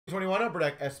21 Upper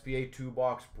Deck SBA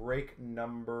 2-box break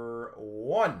number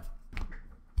 1.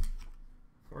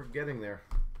 We're getting there.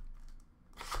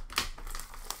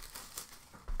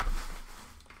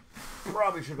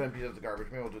 Probably should have emptied out the garbage.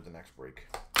 Maybe we'll do it the next break.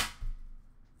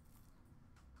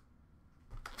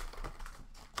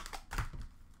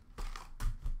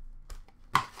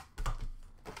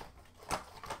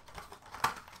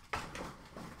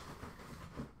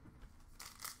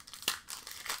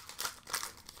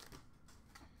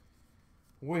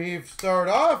 We've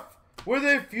started off with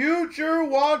a Future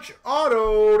Watch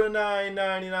Auto to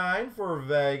 $9.99 for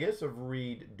Vegas of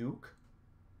Reed Duke.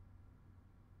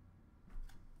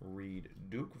 Reed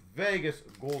Duke. Vegas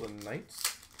Golden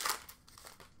Knights.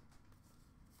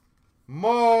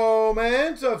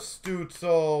 Moment of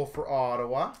Stützle for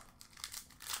Ottawa.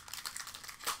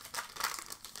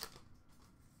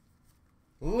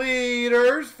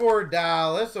 Leaders for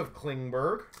Dallas of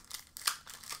Klingberg.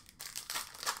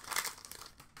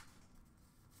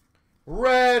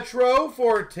 Retro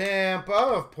for Tampa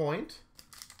of Point.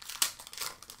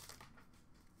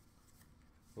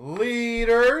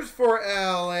 Leaders for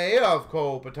LA of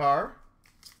Kopitar.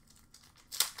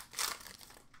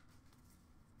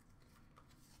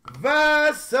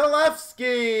 Vasilevsky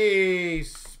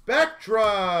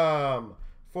Spectrum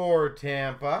for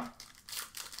Tampa.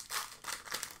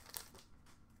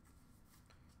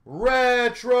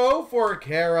 Retro for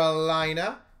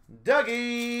Carolina,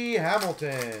 Dougie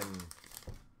Hamilton.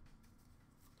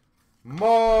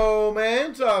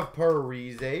 Moment of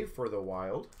Parise for the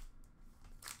Wild.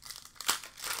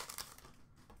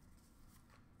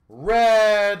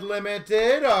 Red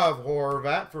Limited of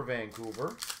Horvat for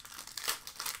Vancouver.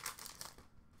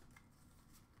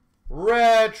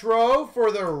 Retro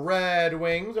for the Red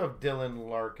Wings of Dylan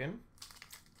Larkin.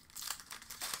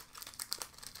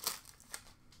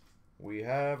 We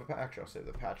have, actually I'll save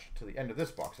the patch to the end of this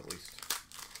box at least.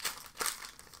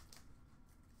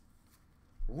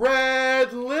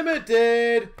 Red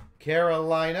Limited,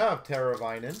 Carolina of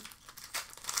Teravainen.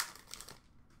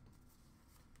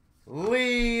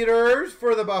 Leaders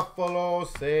for the Buffalo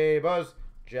Sabres,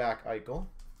 Jack Eichel.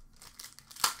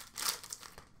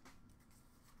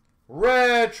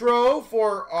 Retro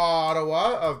for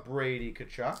Ottawa of Brady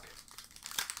Tkachuk.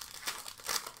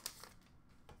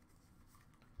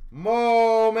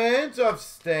 Moment of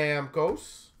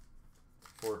Stamkos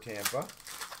for Tampa.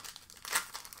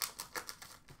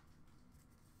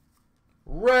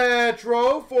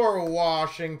 Retro for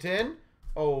Washington,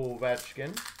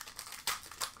 Ovechkin.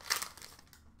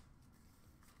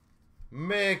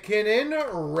 McKinnon,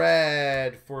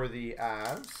 red for the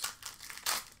Avs.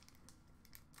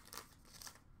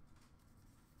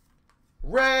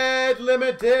 Red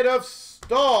Limited of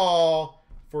Stahl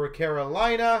for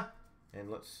Carolina. And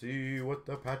let's see what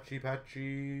the patchy.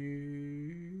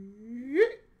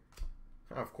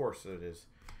 Of course it is.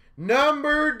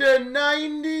 Number to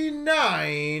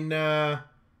 99.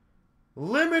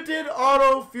 Limited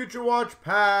Auto Future Watch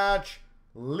patch.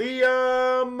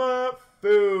 Liam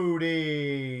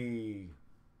Foodie.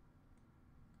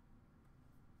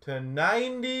 To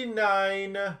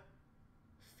 99.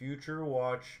 Future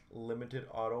Watch Limited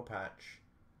Auto patch.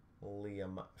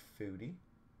 Liam Foodie.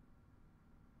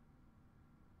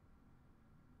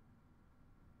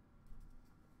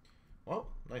 Well,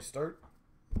 nice start.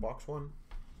 Box 1.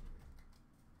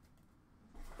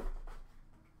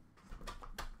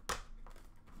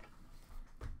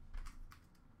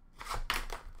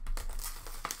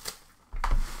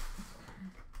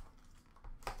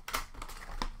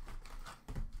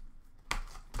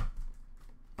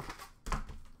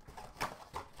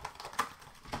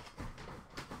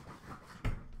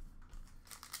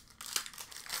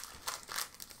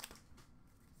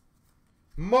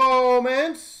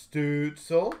 Moment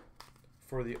Stützle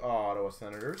for the Ottawa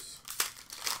Senators.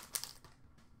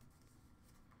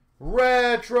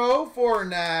 Retro for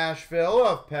Nashville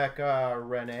of Pekka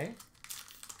Rinne.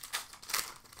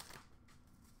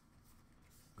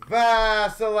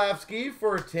 Vasilevsky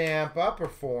for Tampa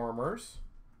Performers.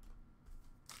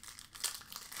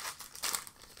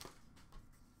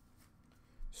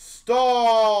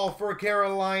 Stahl for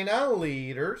Carolina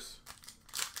Leaders.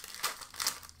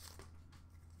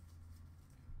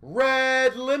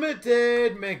 Red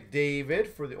Limited McDavid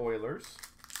for the Oilers.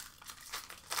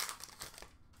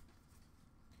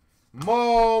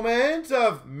 Moment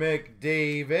of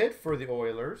McDavid for the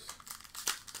Oilers.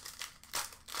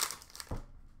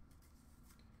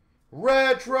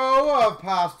 Retro of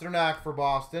Pasternak for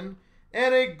Boston.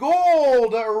 And a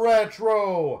gold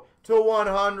retro to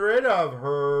 100 of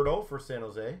Hurdle for San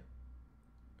Jose.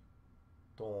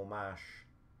 Tomas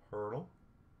Hurdle.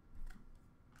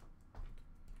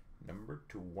 numbered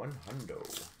to 100.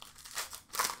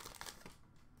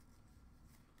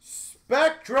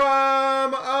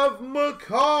 Spectrum of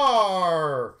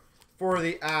Makar for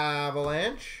the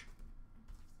Avalanche.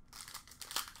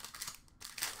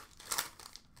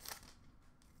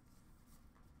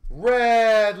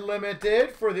 Red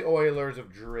Limited for the Oilers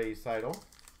of Draisaitl.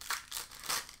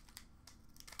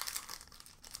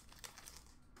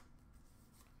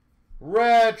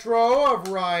 Retro of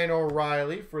Ryan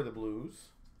O'Reilly for the Blues.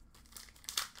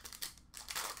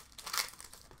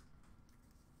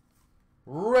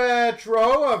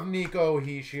 Retro of Nico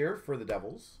Hischier for the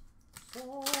Devils.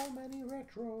 So many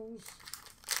retros.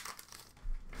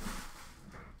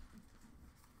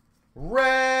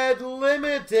 Red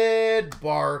Limited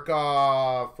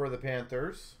Barkov for the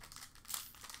Panthers.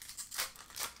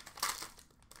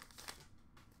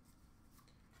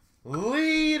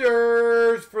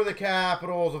 Leaders for the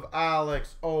Capitals of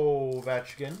Alex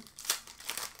Ovechkin.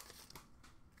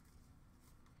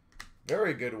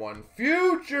 Very good one.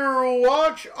 Future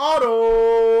Watch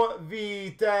Auto,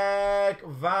 Vitek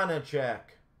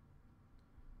Vanacek.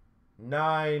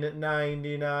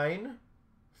 $9.99.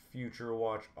 Future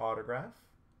Watch Autograph,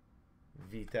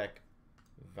 Vitek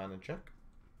Vanacek.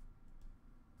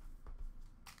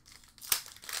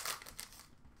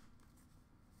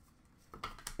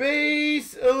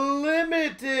 Base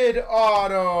Limited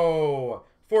Auto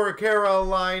for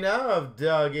Carolina of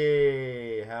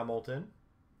Dougie Hamilton.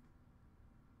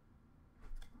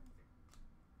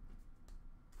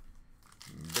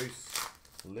 Base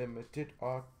Limited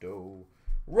Auto.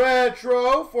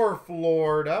 Retro for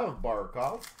Florida of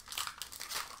Barkov.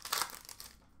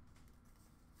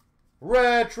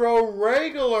 Retro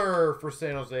regular for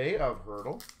San Jose of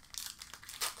Hurdle.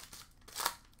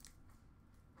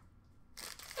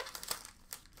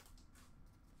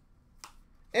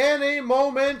 And a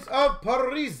moment of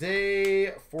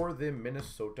Parise for the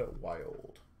Minnesota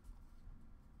Wild.